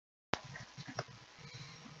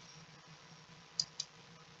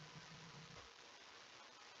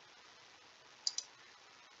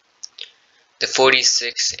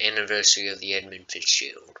46th anniversary of the Edmund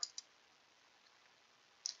Fitzgerald.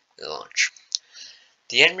 The launch.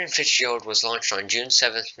 The Edmund Fitzgerald was launched on June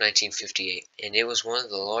 7, 1958, and it was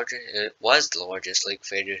the largest lake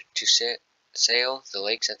freighter to sail the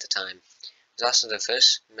lakes at the time. It was also the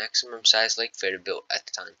first maximum-sized lake freighter built at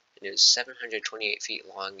the time, and it was 728 feet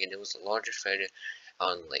long, and it was the largest freighter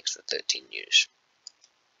on the lakes for 13 years.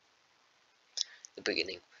 The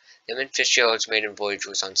beginning. The Edmund Fitzgerald's maiden voyage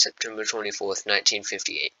was on September 24,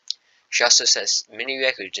 1958. She also set many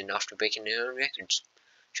records, and after breaking her own records,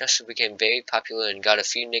 she also became very popular and got a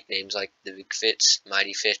few nicknames like the Big Fitz,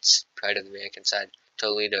 Mighty Fitz, Pride of the American Side,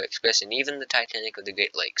 Toledo Express, and even the Titanic of the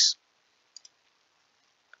Great Lakes.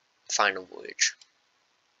 Final voyage.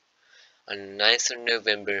 On the 9th of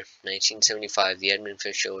November 1975, the Edmund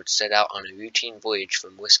Fitzgerald set out on a routine voyage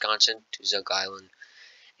from Wisconsin to Zug Island,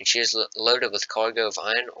 and she is loaded with cargo of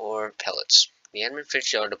iron ore pellets. The Edmund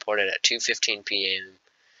Fitzgerald departed at 2:15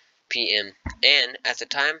 p.m. and at the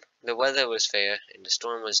time the weather was fair and the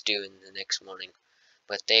storm was due in the next morning,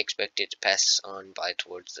 but they expected it to pass on by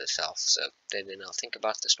towards the south, so they did not think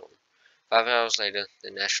about the storm. 5 hours later, the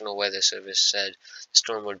National Weather Service said the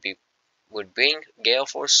storm would bring gale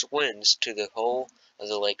force winds to the whole of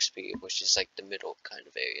the Lake Superior, which is like the middle kind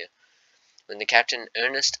of area. When the captain,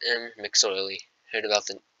 Ernest M. McSorley, heard about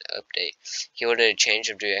the update, he ordered a change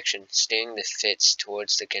of direction, steering the Fitz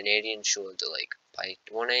towards the Canadian shore of the lake. By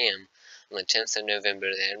 1 a.m. on the 10th of November,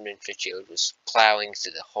 the Edmund Fitzgerald was plowing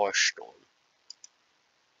through the harsh storm.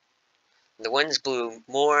 The winds blew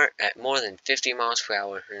at more than 50 miles per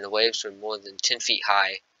hour, and the waves were more than 10 feet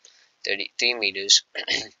high, 33 meters,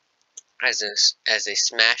 as they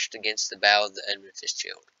smashed against the bow of the Edmund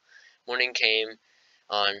Fitzgerald. Morning came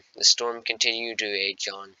on. The storm continued to rage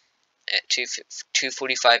on. At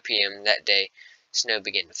 2:45 p.m. that day, snow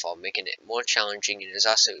began to fall, making it more challenging, and it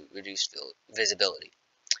also reduced visibility.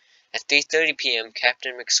 At 3:30 p.m.,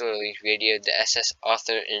 Captain McSorley radioed the SS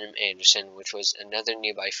Arthur M. Anderson, which was another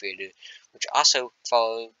nearby freighter, which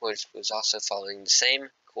was also following the same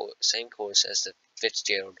course as the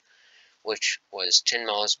Fitzgerald, which was 10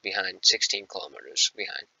 miles behind, 16 kilometers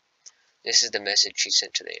behind. This is the message she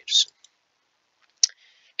sent to the Anderson.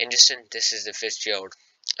 Anderson, this is the Fitzgerald.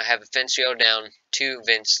 I have a fence rail down, 2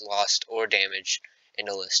 vents lost or damaged, and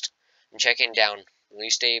a list. I'm checking down. Will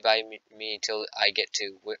you stay by me till I get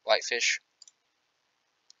to Whitefish?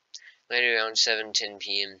 Later around 7:10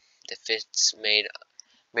 p.m., the Fitz made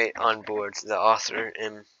on board the Arthur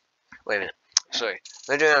M. Later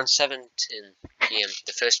around 7:10 p.m.,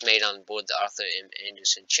 the first mate on board the Arthur M.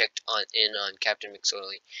 Anderson checked in on Captain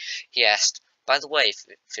McSorley. He asked, "By the way,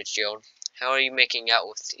 Fitzgerald, how are you making out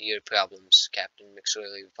with your problems?" Captain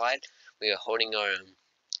McSorley replied, "We are holding our own."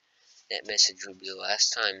 That message would be the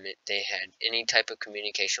last time they had any type of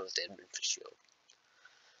communication with Edmund Fitzgerald.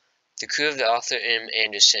 The crew of the Arthur M.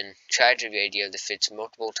 Anderson tried to radio the Fitz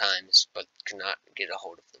multiple times, but could not get a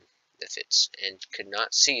hold of the Fitz, and could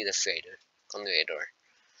not see the freighter on the radar.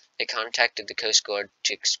 They contacted the Coast Guard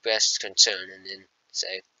to express concern and then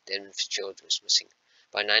say the Edmund Fitzgerald was missing.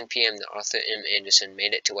 By 9 p.m., the Arthur M. Anderson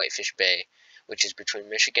made it to Whitefish Bay, which is between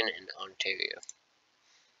Michigan and Ontario.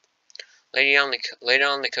 Later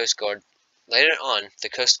on, the Coast Guard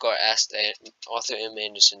asked Arthur M.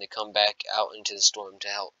 Anderson to come back out into the storm to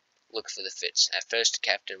help look for the Fitz. At first, the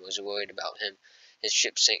captain was worried about his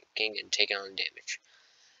ship sinking and taking on damage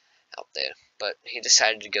out there, but he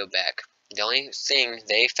decided to go back. The only thing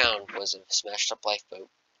they found was a smashed-up lifeboat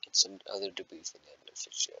and some other debris from the Edmund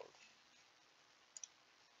Fitzgerald.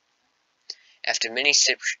 After many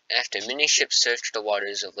ships searched the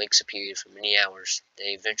waters of Lake Superior for many hours,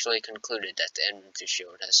 they eventually concluded that the Edmund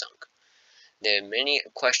Fitzgerald had sunk. There are many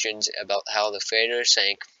questions about how the freighter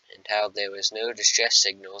sank, and how there was no distress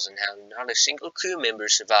signals, and how not a single crew member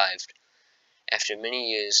survived. After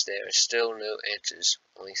many years, there are still no answers,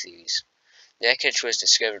 only theories. The wreckage was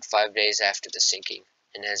discovered 5 days after the sinking,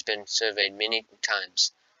 and has been surveyed many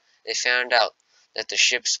times. They found out that the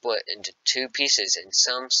ship split into 2 pieces, and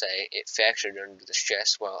some say it fractured under the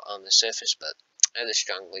stress while on the surface, but others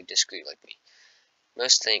strongly disagree like me.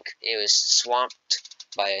 Most think it was swamped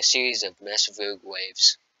by a series of massive rogue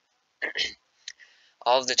waves.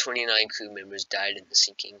 All of the 29 crew members died in the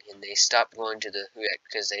sinking, and they stopped going to the wreck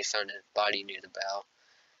because they found a body near the bow,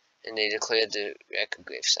 and they declared the wreck a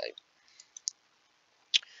gravesite.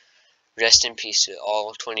 Rest in peace to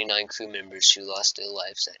all 29 crew members who lost their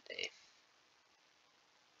lives that day.